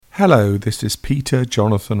Hello, this is Peter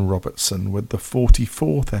Jonathan Robertson with the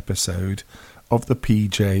 44th episode of the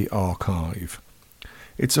PJ Archive.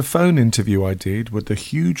 It's a phone interview I did with the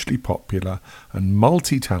hugely popular and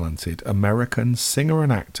multi-talented American singer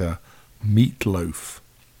and actor Meat LOAF.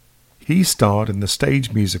 He starred in the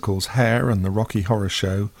stage musicals Hair and the Rocky Horror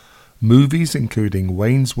Show, movies including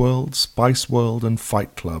Wayne's World, Spice World and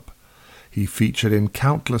Fight Club. He featured in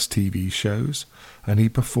countless TV shows and he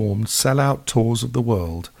performed sell-out tours of the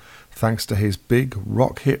world thanks to his big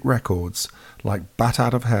rock hit records like Bat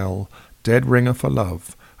Out of Hell, Dead Ringer for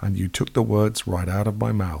Love and You Took the Words Right Out of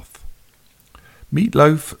My Mouth. Meat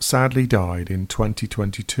LOAF sadly died in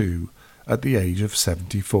 2022 at the age of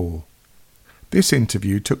 74. This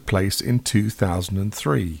interview took place in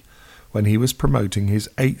 2003 when he was promoting his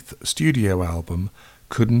 8th studio album,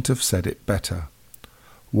 Couldn't Have Said It Better.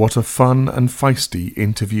 What a fun and feisty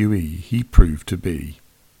interviewee he proved to be.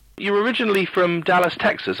 You're originally from Dallas,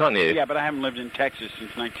 Texas, aren't you? Yeah, but I haven't lived in Texas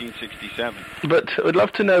since 1967. But I'd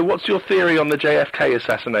love to know, what's your theory on the JFK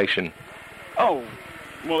assassination? Oh,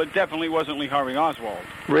 well, it definitely wasn't Lee Harvey Oswald.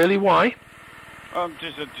 Really? Why?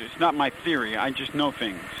 It's not my theory. I just know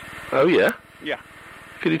things. Oh, yeah? Yeah.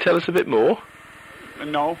 Could you tell us a bit more?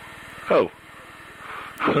 No. Oh.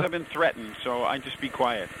 Because I've been threatened, so I just be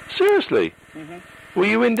quiet. Seriously? Mm-hmm. Were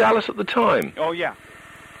you in Dallas at the time? Oh, yeah.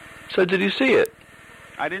 So did you see it?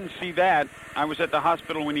 I didn't see that. I was at the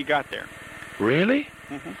hospital when he got there. Really?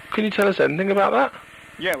 Mm-hmm. Can you tell us anything about that?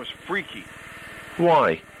 Yeah, it was freaky.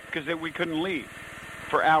 Why? Because we couldn't leave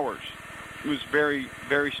for hours. It was very,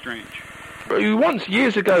 very strange. You once,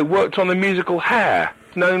 years ago, worked on the musical Hair,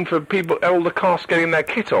 known for people, older cast getting their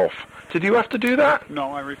kit off. Did you have to do that?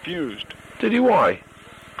 No, I refused. Did you? Why?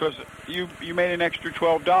 Because you made an extra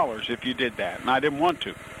 $12 if you did that, and I didn't want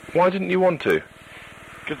to. Why didn't you want to?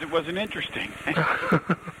 Because it wasn't interesting.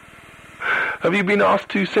 Have you been asked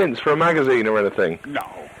to since for a magazine or anything? No.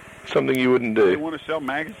 Something you wouldn't do? You want to sell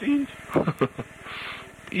magazines?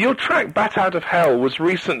 Your track, Bat Out of Hell, was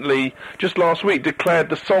recently, just last week, declared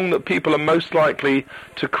the song that people are most likely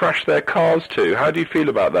to crash their cars to. How do you feel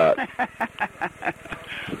about that?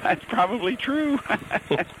 That's probably true.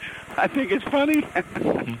 I think it's funny.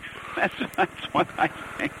 That's what I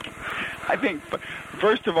think. I think,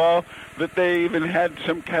 first of all, that they even had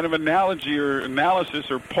some kind of analogy or analysis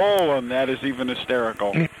or poll on that is even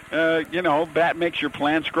hysterical. That makes your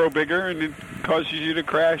plants grow bigger and it causes you to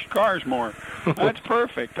crash cars more. That's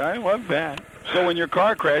perfect. I love that. So when your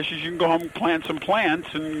car crashes, you can go home and plant some plants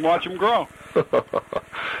and watch them grow.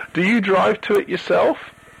 Do you drive to it yourself?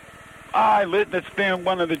 That's been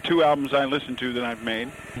one of the 2 albums I listened to that I've made.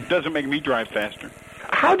 It doesn't make me drive faster.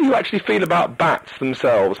 How do you actually feel about bats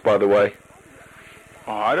themselves, by the way?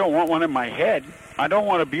 Oh, I don't want one in my head. I don't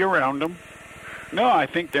want to be around them. No, I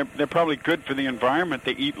think they're probably good for the environment.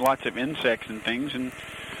 They eat lots of insects and things, and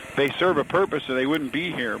they serve a purpose, so they wouldn't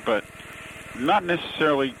be here. But not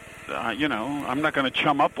necessarily, I'm not going to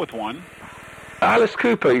chum up with one. Alice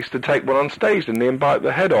Cooper used to take one on stage, didn't he, and bite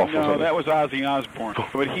the head off or something? No, that was Ozzy Osbourne.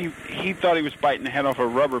 But he thought he was biting the head off a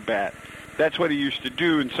rubber bat. That's what he used to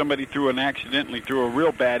do, and somebody accidentally threw a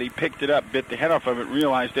real bat. He picked it up, bit the head off of it,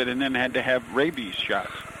 realized it, and then had to have rabies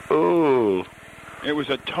shots. Oh. It was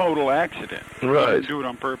a total accident. Right. He didn't do it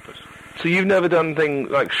on purpose. So you've never done anything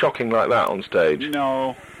like shocking like that on stage?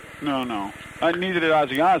 No. Neither did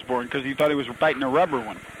Ozzy Osbourne, because he thought he was biting a rubber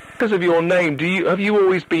one. Because of your name, have you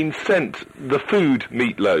always been sent the food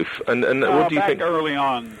Meat LOAF? And what do you think? Back early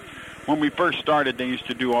on, when we first started, they used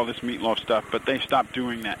to do all this meatloaf stuff, but they stopped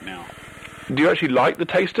doing that now. Do you actually like the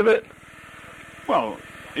taste of it? Well,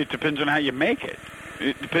 it depends on how you make it.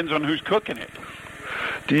 It depends on who's cooking it.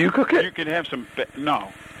 Do you cook it? You can have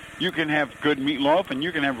You can have good meatloaf, and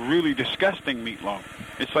you can have really disgusting meatloaf.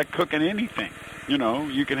 It's like cooking anything.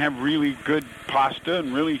 You can have really good pasta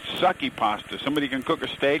and really sucky pasta. Somebody can cook a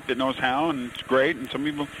steak that knows how, and it's great. And some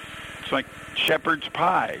people, it's like shepherd's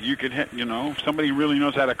pie. You could, if somebody really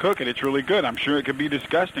knows how to cook it, it's really good. I'm sure it could be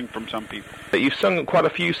disgusting from some people. You've sung quite a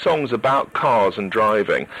few songs about cars and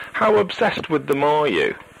driving. How obsessed with them are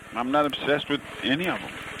you? I'm not obsessed with any of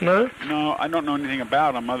them. No? No, I don't know anything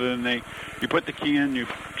about them other than you put the key in, you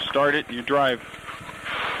start it, and you drive.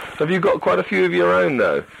 Have you got quite a few of your own,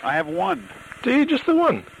 though? I have one. Do you? Just the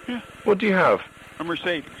one? Yeah. What do you have? A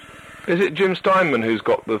Mercedes. Is it Jim Steinman who's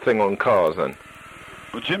got the thing on cars, then?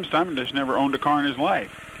 Well, Jim Steinman just never owned a car in his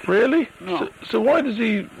life. Really? No. So why did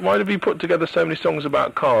he put together so many songs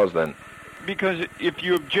about cars, then? Because if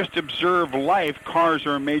you just observe life, cars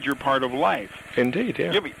are a major part of life. Indeed,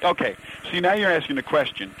 yeah. Okay, see, now you're asking a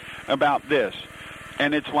question about this.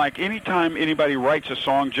 And it's like anytime anybody writes a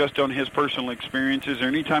song just on his personal experiences, or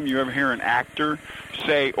anytime you ever hear an actor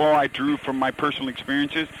say, oh, I drew from my personal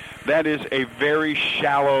experiences, that is a very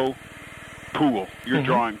shallow pool you're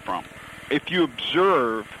drawing from. If you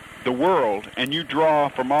observe the world and you draw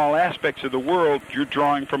from all aspects of the world, you're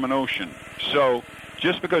drawing from an ocean. So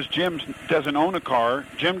just because Jim doesn't own a car,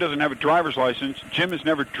 Jim doesn't have a driver's license, Jim has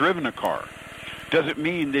never driven a car, doesn't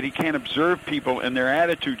mean that he can't observe people and their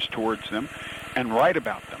attitudes towards them and write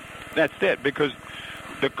about them. That's it, because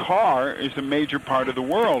the car is a major part of the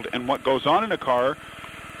world, and what goes on in a car,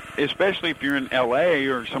 especially if you're in L.A.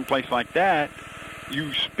 or someplace like that,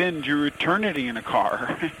 you spend your eternity in a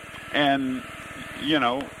car. And, you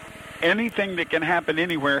know, anything that can happen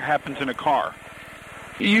anywhere happens in a car.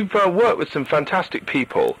 You've worked with some fantastic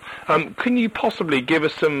people. Can you possibly give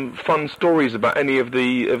us some fun stories about any of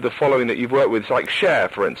the following that you've worked with, like Cher,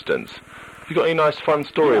 for instance? You got any nice fun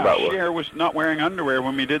story about what? Cher was not wearing underwear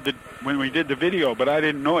when we did the video, but I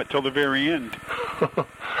didn't know it till the very end.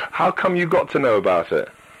 How come you got to know about it?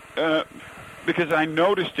 Because I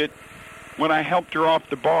noticed it when I helped her off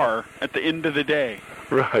the bar at the end of the day.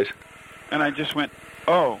 Right. And I just went,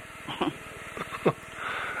 oh.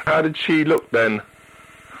 How did she look then?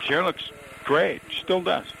 Cher looks great. She still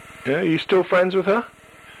does. Yeah, are you still friends with her?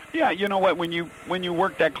 Yeah, you know what? When you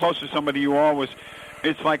work that close to somebody, you always,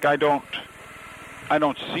 it's like I don't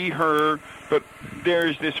see her, but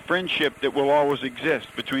there's this friendship that will always exist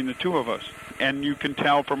between the two of us. And you can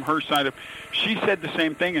tell from her side of, she said the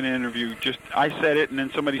same thing in an interview. Just I said it, and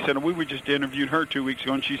then somebody said, we were just interviewed her 2 weeks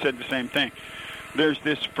ago, and she said the same thing. There's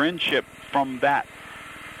this friendship from that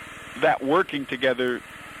working together.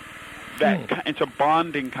 That it's a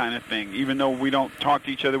bonding kind of thing. Even though we don't talk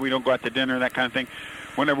to each other, we don't go out to dinner, that kind of thing.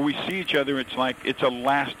 Whenever we see each other, it's like it's a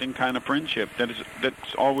lasting kind of friendship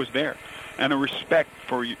that's always there, and a respect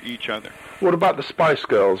for each other. What about the Spice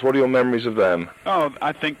Girls? What are your memories of them? Oh,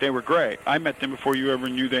 I think they were great. I met them before you ever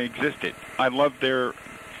knew they existed. I loved their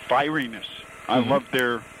fieriness. I loved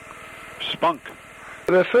their spunk.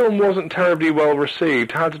 The film wasn't terribly well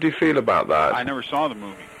received. How did you feel about that? I never saw the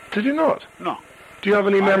movie. Did you not? No. Do you have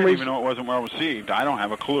any memories? I didn't even know it wasn't well received. I don't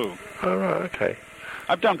have a clue. Oh, right, okay.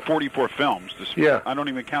 I've done 44 films. Yeah. I don't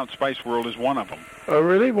even count Spice World as one of them. Oh,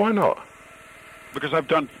 really? Why not? Because I've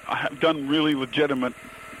done really legitimate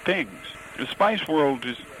things. The Spice World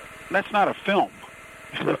that's not a film.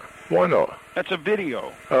 Why not? That's a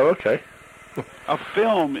video. Oh, okay. A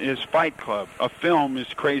film is Fight Club. A film is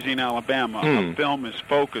Crazy in Alabama. A film is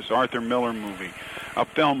Focus, Arthur Miller movie. A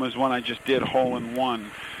film is one I just did, Hole in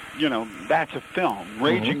One. You know, that's a film.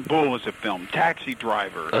 Raging Bull is a film. Taxi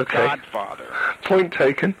Driver, Godfather. Point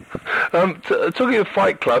taken. Talking of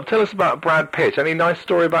Fight Club, tell us about Brad Pitt. Any nice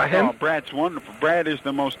story about him? Oh, Brad's wonderful. Brad is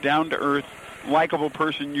the most down-to-earth, likable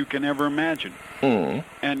person you can ever imagine.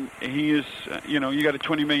 And he is, you got a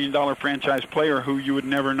 $20 million franchise player who you would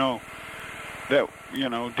never know that,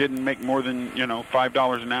 didn't make more than,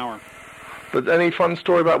 $5 an hour. But any fun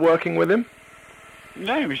story about working with him?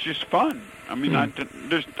 No, it was just fun. I mean,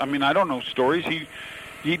 I don't know stories.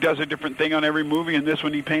 He does a different thing on every movie, and this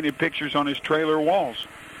one he painted pictures on his trailer walls.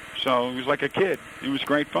 So he was like a kid. It was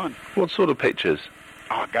great fun. What sort of pictures?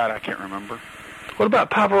 Oh, God, I can't remember. What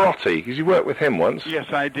about Pavarotti? Because you worked with him once.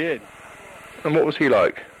 Yes, I did. And what was he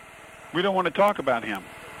like? We don't want to talk about him.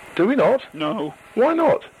 Do we not? No. Why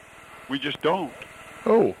not? We just don't.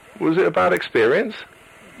 Oh, was it a bad experience?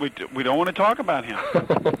 We don't want to talk about him.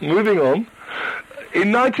 Moving on.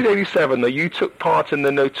 In 1987, though, you took part in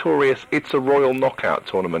the notorious It's a Royal Knockout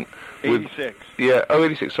tournament. 86. Yeah,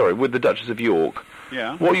 86, sorry, with the Duchess of York.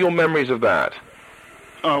 Yeah. What are your memories of that?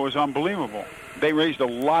 Oh, it was unbelievable. They raised a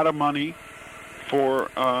lot of money for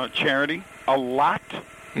charity. A lot.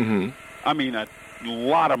 I mean, a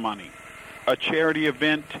lot of money. A charity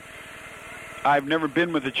event. I've never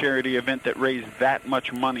been with a charity event that raised that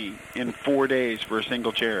much money in 4 days for a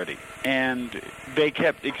single charity. And they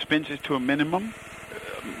kept expenses to a minimum.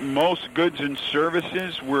 Most goods and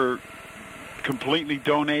services were completely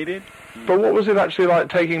donated. But what was it actually like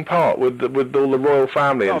taking part with all the royal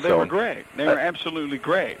family and so on? Oh, they were great. They were absolutely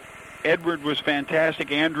great. Edward was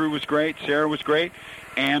fantastic. Andrew was great. Sarah was great.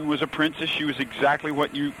 Anne was a princess. She was exactly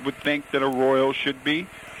what you would think that a royal should be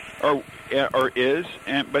or is.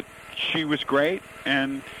 But she was great.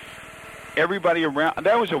 And everybody around,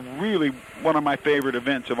 that was really one of my favorite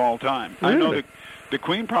events of all time. Really? I know that the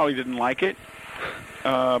Queen probably didn't like it,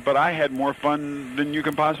 but I had more fun than you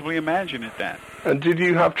can possibly imagine at that. And did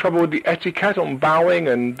you have trouble with the etiquette on bowing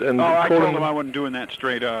and I told them I wasn't doing that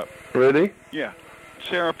straight up. Really? Yeah.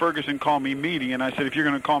 Sarah Ferguson called me meaty, and I said, if you're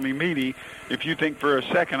going to call me meaty, if you think for a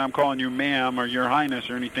second I'm calling you ma'am or your highness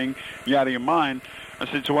or anything, you out of your mind.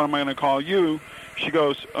 I said, so what am I going to call you? She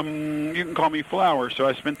goes, you can call me Flower. So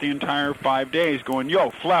I spent the entire 5 days going, yo,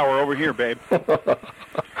 Flower, over here, babe.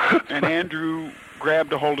 And Andrew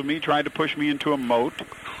grabbed a hold of me, tried to push me into a moat,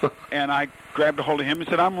 and I grabbed a hold of him and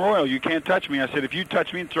said, I'm royal, you can't touch me. I said, if you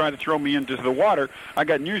touch me and try to throw me into the water, I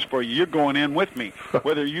got news for you. You're going in with me,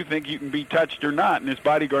 whether you think you can be touched or not. And his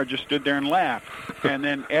bodyguard just stood there and laughed. And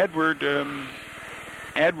then Edward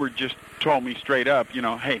just told me straight up, you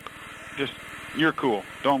know, hey, just, you're cool.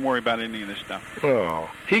 Don't worry about any of this stuff.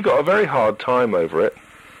 Oh, he got a very hard time over it.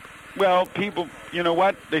 Well, people, you know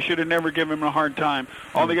what? They should have never given him a hard time.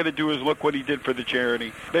 All they got to do is look what he did for the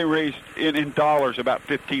charity. They raised, in dollars, about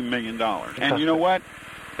 $15 million. And you know what?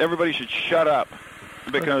 Everybody should shut up,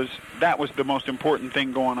 because that was the most important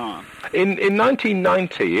thing going on. In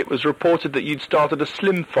 1990, it was reported that you'd started a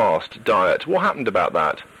slim fast diet. What happened about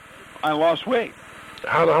that? I lost weight.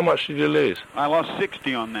 How much did you lose? I lost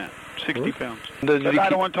 60 on that, 60 pounds. Did But I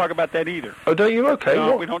don't want to talk about that either. Oh, don't you? Okay.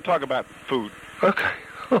 No, we don't talk about food. Okay.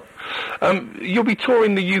 You'll be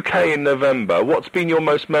touring the UK in November. What's been your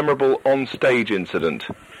most memorable on-stage incident?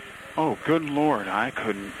 Oh, good Lord, I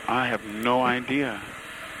have no idea.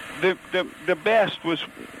 The best was,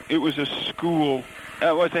 it was a school,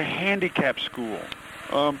 it was a handicapped school.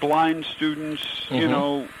 Blind students, you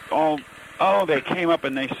know, they came up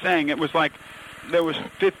and they sang. It was like, there was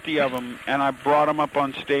 50 of them, and I brought them up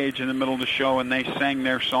on stage in the middle of the show, and they sang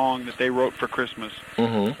their song that they wrote for Christmas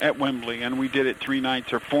at Wembley, and we did it 3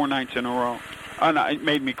 nights or 4 nights in a row. And it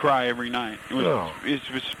made me cry every night. It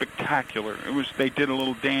was spectacular. They did a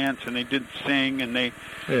little dance, and they did sing, and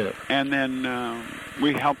and then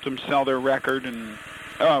we helped them sell their record, and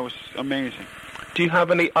it was amazing. Do you have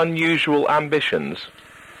any unusual ambitions?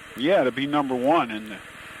 Yeah, to be number one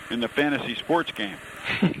in the fantasy sports game.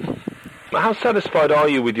 How satisfied are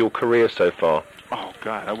you with your career so far? Oh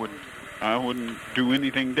God, I wouldn't do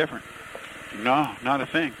anything different. No, not a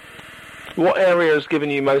thing. What area has given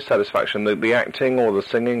you most satisfaction? The acting or the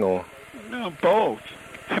singing, or? No, both.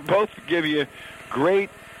 Both give you great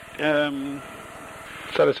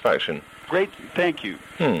satisfaction. Great, thank you.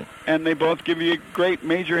 And they both give you great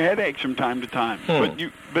major headaches from time to time.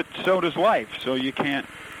 But so does life. So you can't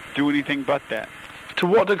do anything but that. To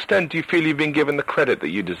what extent do you feel you've been given the credit that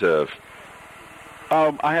you deserve?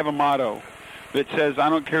 I have a motto that says, I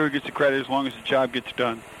don't care who gets the credit as long as the job gets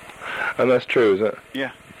done. And that's true, is it?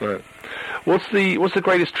 Yeah. Right. What's the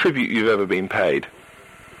greatest tribute you've ever been paid?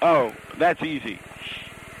 Oh, that's easy.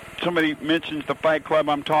 Somebody mentions the Fight Club,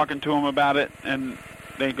 I'm talking to them about it, and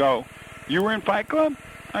they go, you were in Fight Club?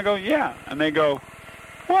 I go, yeah. And they go,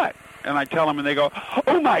 what? And I tell them, and they go,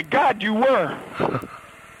 oh my God, you were.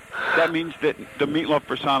 That means that the Meatloaf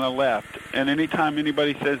persona left. And anytime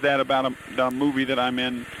anybody says that about a movie that I'm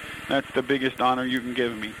in, that's the biggest honor you can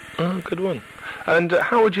give me. Oh, good one. And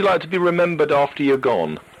how would you like to be remembered after you're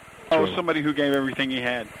gone? Oh, somebody who gave everything he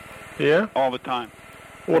had. Yeah? All the time.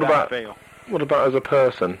 What about fail. What about as a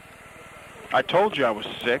person? I told you I was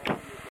sick.